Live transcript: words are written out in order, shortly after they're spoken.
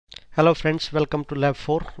Hello friends, welcome to Lab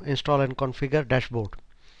 4 Install and Configure Dashboard.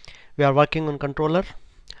 We are working on controller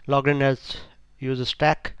logged in as user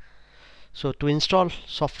stack. So to install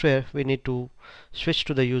software we need to switch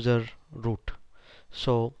to the user root.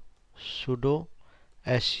 So sudo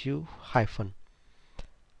su hyphen.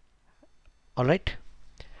 Alright,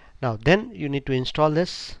 now then you need to install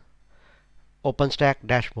this OpenStack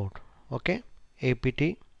Dashboard. Okay, apt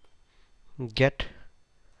get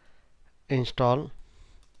install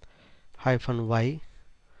 -y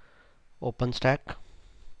OpenStack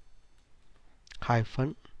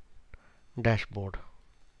dashboard.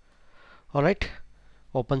 Alright,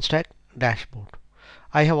 OpenStack dashboard.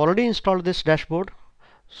 I have already installed this dashboard,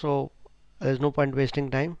 so there's no point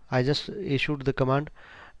wasting time. I just issued the command.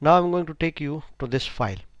 Now I'm going to take you to this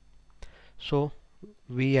file. So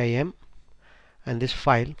vim and this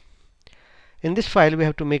file. In this file we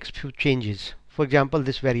have to make a few changes. For example,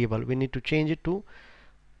 this variable we need to change it to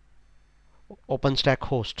OpenStack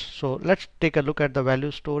host. So let's take a look at the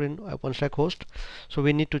value stored in OpenStack host. So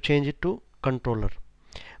we need to change it to controller.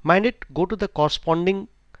 Mind it, go to the corresponding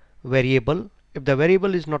variable. If the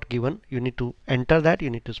variable is not given, you need to enter that, you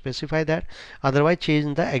need to specify that, otherwise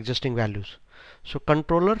change the existing values. So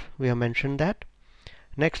controller, we have mentioned that.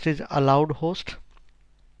 Next is allowed host.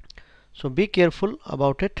 So be careful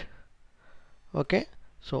about it. Okay,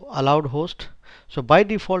 so allowed host. So by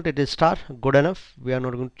default it is star, good enough. We are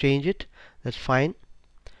not going to change it. That's fine.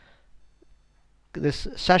 This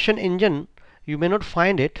session engine, you may not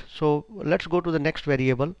find it. So let's go to the next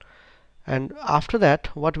variable. And after that,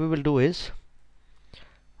 what we will do is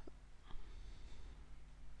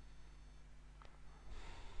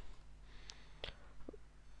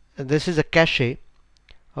this is a cache.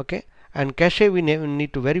 Okay, and cache we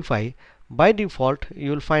need to verify. By default,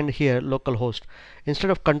 you will find here localhost. Instead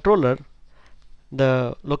of controller,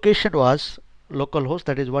 the location was localhost,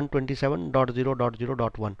 that is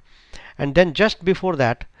 127.0.0.1, and then just before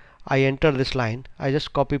that I enter this line. I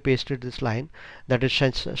just copy pasted this line, that is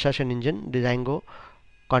session engine Django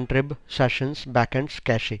contrib sessions backends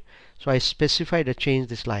cache. So I specified to change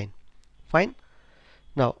this line. Fine.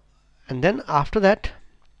 Now and then after that,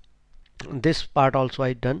 this part also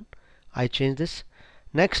I done. I change this.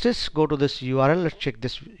 Next is go to this URL. Let's check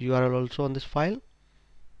this URL also on this file.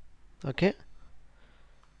 Okay,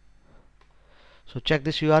 so check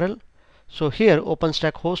this URL. So here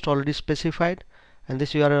OpenStack host already specified and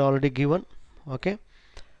this URL already given. Okay,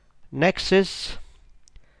 next is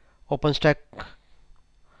OpenStack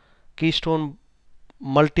Keystone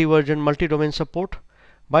multi-version multi-domain support.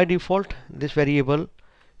 By default, this variable,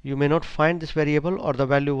 you may not find this variable, or the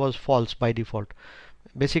value was false by default.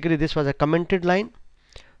 Basically this was a commented line,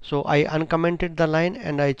 so I uncommented the line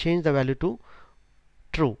and I changed the value to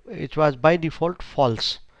true. It was by default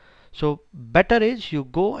false. So better is you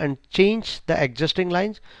go and change the existing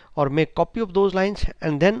lines or make copy of those lines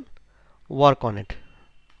and then work on it.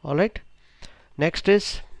 Alright, next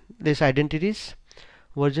is this identities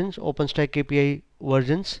versions, OpenStack API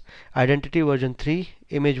versions, identity version 3,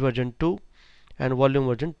 image version 2 and volume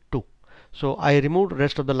version 2. So I removed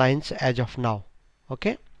rest of the lines as of now.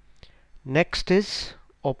 Okay, next is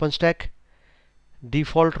OpenStack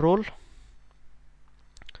default role.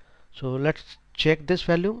 So let's check this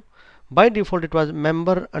value. By default it was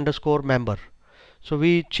member underscore member, so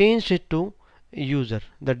we changed it to user,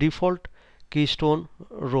 the default keystone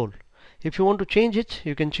role. If you want to change it,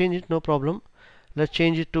 you can change it, no problem. Let's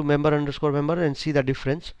change it to member underscore member and see the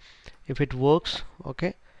difference if it works.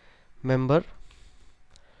 Okay, member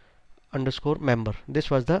underscore member, this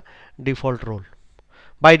was the default role.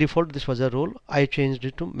 By default this was a role, I changed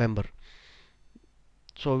it to member.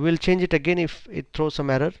 So we'll change it again if it throws some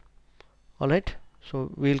error. Alright,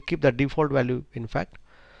 so we'll keep the default value in fact.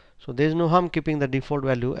 So there is no harm keeping the default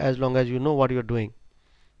value as long as you know what you're doing.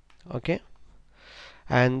 Okay,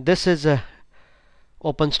 and this is a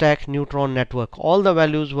OpenStack neutron network. All the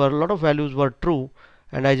values were, a lot of values were true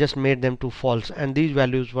and I just made them to false, and these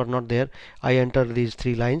values were not there. I entered these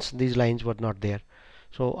 3 lines, these lines were not there,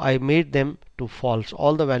 so I made them to false.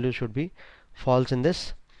 All the values should be false in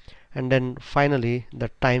this. And then finally the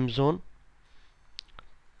time zone.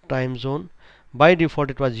 By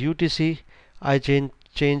default it was UTC. I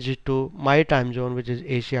changed it to my time zone, which is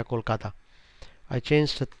Asia Kolkata. I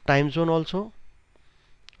changed the time zone also.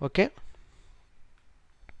 Okay,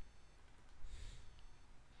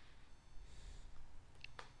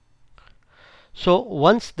 so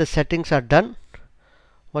once the settings are done,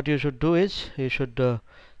 what you should do is you should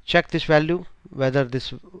check this value, whether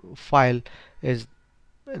this file is,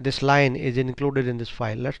 this line is included in this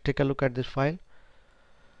file. Let's take a look at this file.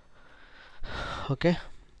 Okay,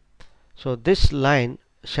 so this line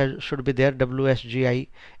should be there, WSGI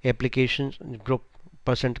applications group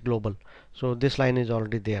percent global. So this line is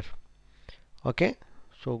already there. Okay,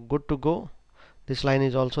 so good to go. This line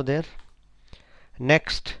is also there.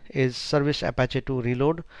 Next is service Apache 2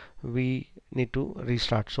 reload. We need to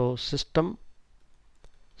restart. So system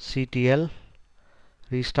CTL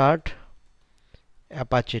restart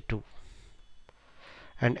Apache 2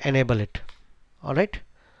 and enable it. Alright.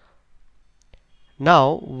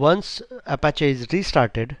 Now once Apache is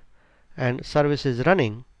restarted and service is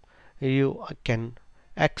running, you can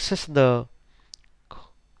access the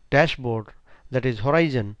dashboard, that is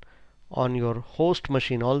Horizon, on your host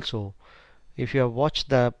machine also. If you have watched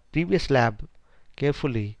the previous lab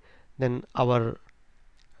carefully, then our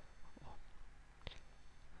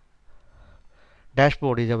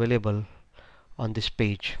dashboard is available on this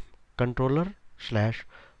page,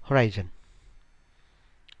 controller/Horizon.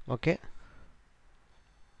 Okay,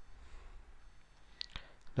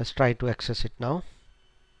 let's try to access it now.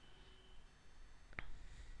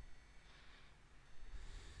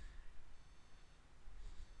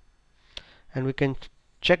 And we can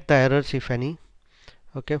check the errors if any.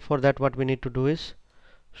 Okay, for that what we need to do is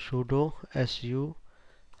sudo su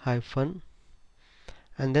hyphen,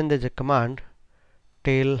 and then there's a command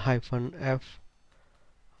tail hyphen f.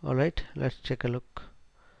 Alright, let's take a look.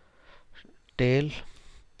 Tail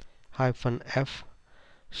hyphen f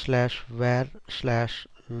slash var slash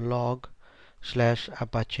log slash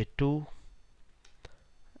apache 2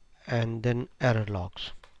 and then error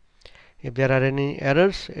logs. If there are any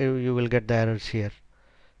errors, you will get the errors here.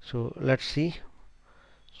 So let's see.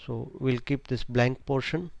 So we'll keep this blank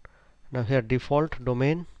portion. Now here default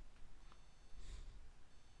domain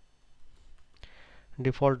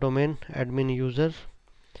admin user,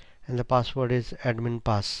 and the password is admin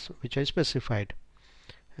pass, which I specified,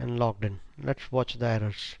 and logged in. Let's watch the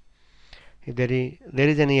errors. If there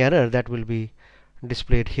is any error, that will be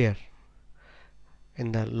displayed here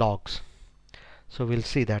in the logs. So we'll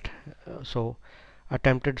see that. So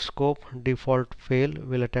attempted scope default fail,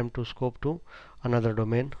 will attempt to scope to another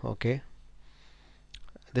domain. Okay,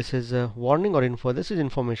 this is a warning or info. This is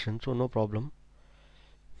information, so no problem.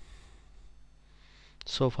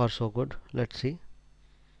 So far so good. Let's see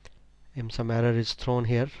if some error is thrown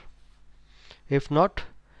here. If not,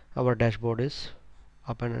 our dashboard is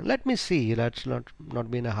up and let me see. Let's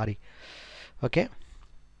not be in a hurry. Okay,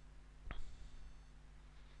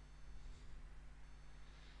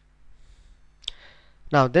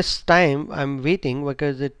 now this time I'm waiting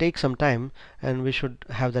because it takes some time and we should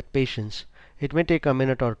have that patience. It may take a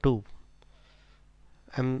minute or two,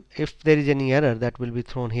 and if there is any error, that will be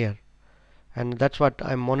thrown here, and that's what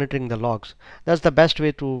I'm monitoring the logs. That's the best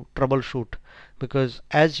way to troubleshoot, because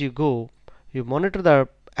as you go, you monitor the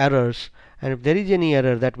errors, and if there is any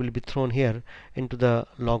error, that will be thrown here into the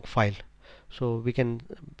log file, so we can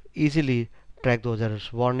easily track those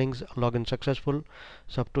errors. Warnings, login successful.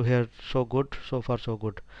 So up to here so good, so far so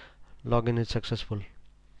good. Login is successful.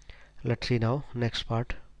 Let's see now next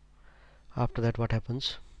part. After that what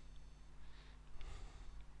happens?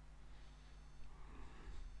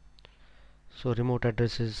 So remote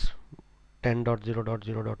address is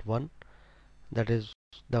 10.0.0.1, that is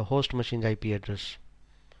the host machine's IP address.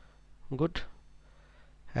 Good.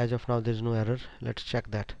 As of now there is no error. Let's check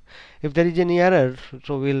that. If there is any error,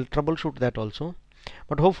 so we'll troubleshoot that also,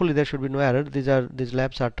 but hopefully there should be no error. These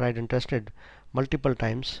labs are tried and tested multiple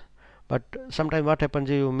times, but sometimes what happens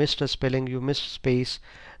is you missed a spelling, you missed space.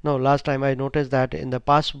 No, last time I noticed that in the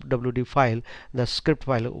passwd file, the script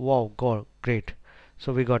file, wow, great,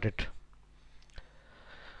 so we got it.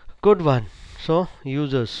 Good one. So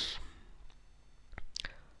users,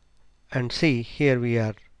 and see here we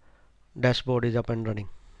are, dashboard is up and running.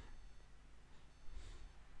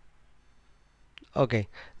 Okay,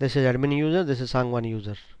 this is admin user, this is Sangwan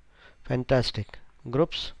user. Fantastic.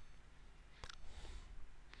 Groups,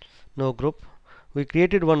 no group. We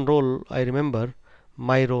created one role, I remember,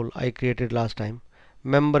 my role I created last time.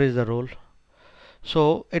 Member is the role.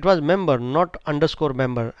 So it was member, not underscore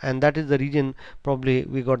member, and that is the reason probably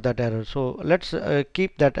we got that error. So let's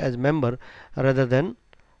keep that as member rather than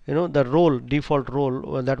the role, default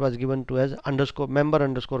role that was given to as underscore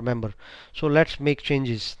member. So let's make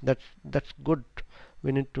changes. That's good.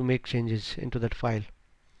 We need to make changes into that file,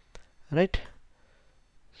 right?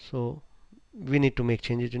 So we need to make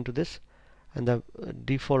changes into this, and the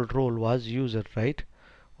default role was user, right?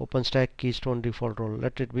 OpenStack Keystone default role,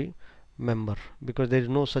 let it be member, because there is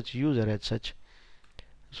no such user as such.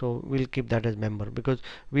 So we'll keep that as member, because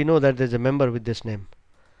we know that there's a member with this name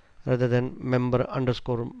rather than member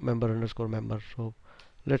underscore member. So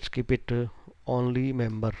let's keep it only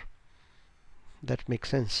member. That makes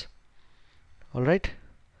sense. Alright,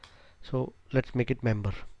 so let's make it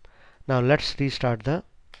member. Now let's restart the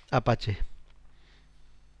Apache.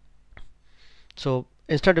 So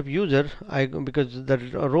instead of user, because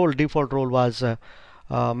the default role was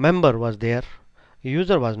member was there,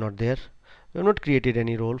 user was not there. We have not created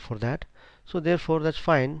any role for that, so therefore that's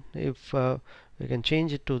fine. If we can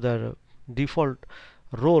change it to the default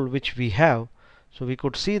role which we have, so we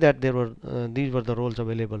could see that there were these were the roles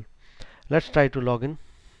available. Let's try to log in,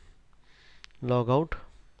 log out,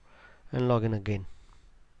 and log in again.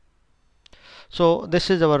 So this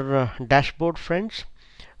is our dashboard, friends.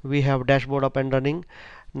 We have dashboard up and running.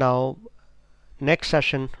 Now next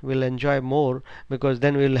session we'll enjoy more, because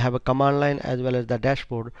then we'll have a command line as well as the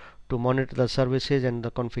dashboard to monitor the services and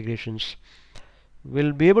the configurations.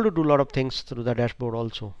 We'll be able to do a lot of things through the dashboard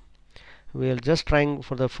also. We are just trying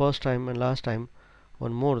for the first time and last time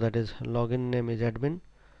one more, that is login name is admin,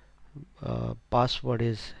 password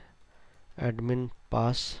is admin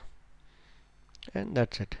pass, and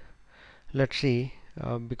that's it. Let's see,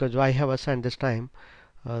 because I have assigned this time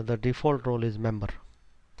the default role is member.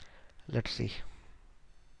 Let's see.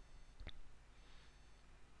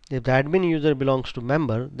 If the admin user belongs to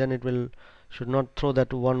member, then it should not throw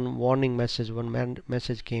that one warning message,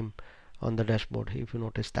 message came on the dashboard, if you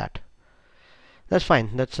notice that. That's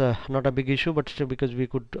fine, that's not a big issue, but still, because we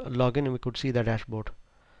could log in and we could see the dashboard,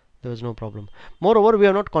 there was no problem. Moreover, we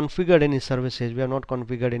have not configured any services, we have not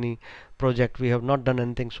configured any project, we have not done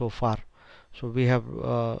anything so far. So we have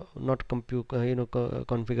not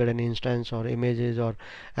configured any instance or images or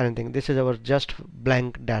anything. This is our just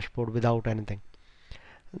blank dashboard without anything.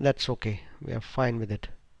 That's okay, we are fine with it.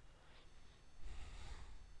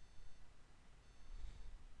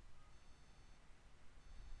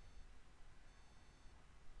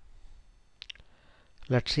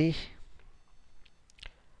 Let's see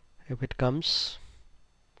if it comes.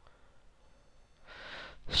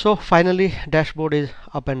 So finally dashboard is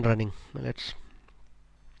up and running. Let's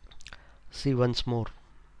see once more.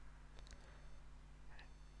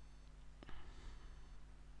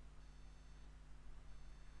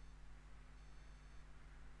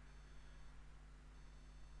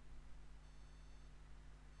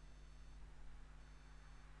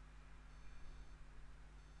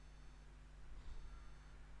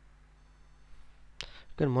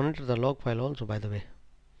 You can monitor the log file also, by the way.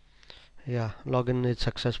 Yeah, login is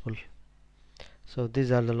successful. So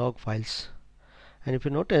these are the log files, and if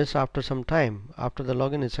you notice, after some time, after the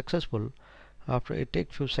login is successful, after it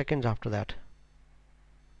takes few seconds after that,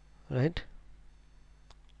 right?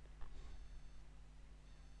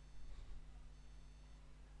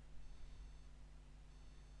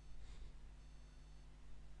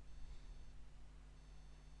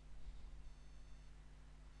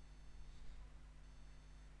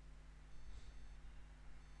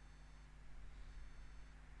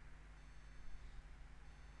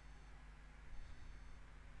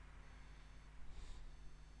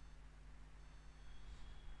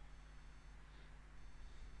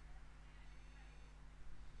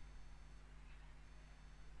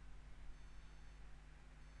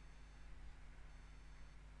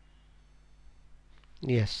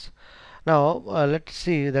 Yes. Now let's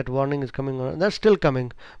see, that warning is coming on. That's still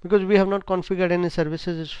coming because we have not configured any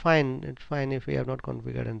services. It's fine. It's fine if we have not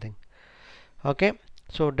configured anything. Okay.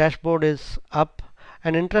 So dashboard is up.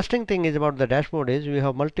 An interesting thing is about the dashboard is we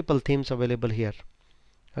have multiple themes available here.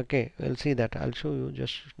 Okay, we'll see that. I'll show you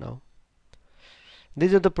just now.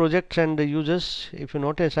 These are the projects and the users. If you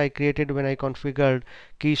notice, I created, when I configured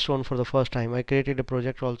Keystone for the first time, I created a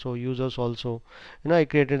project also, users also. I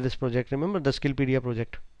created this project. Remember the Skillpedia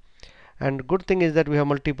project. And good thing is that we have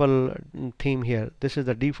multiple theme here. This is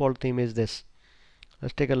the default theme is this.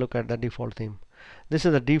 Let's take a look at the default theme. This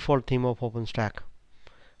is the default theme of OpenStack.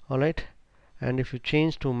 Alright. And if you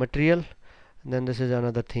change to material, then this is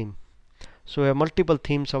another theme. So we have multiple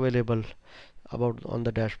themes available on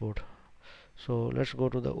the dashboard. So let's go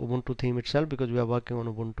to the Ubuntu theme itself, because we are working on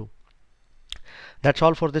Ubuntu. That's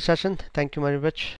all for this session. Thank you very much.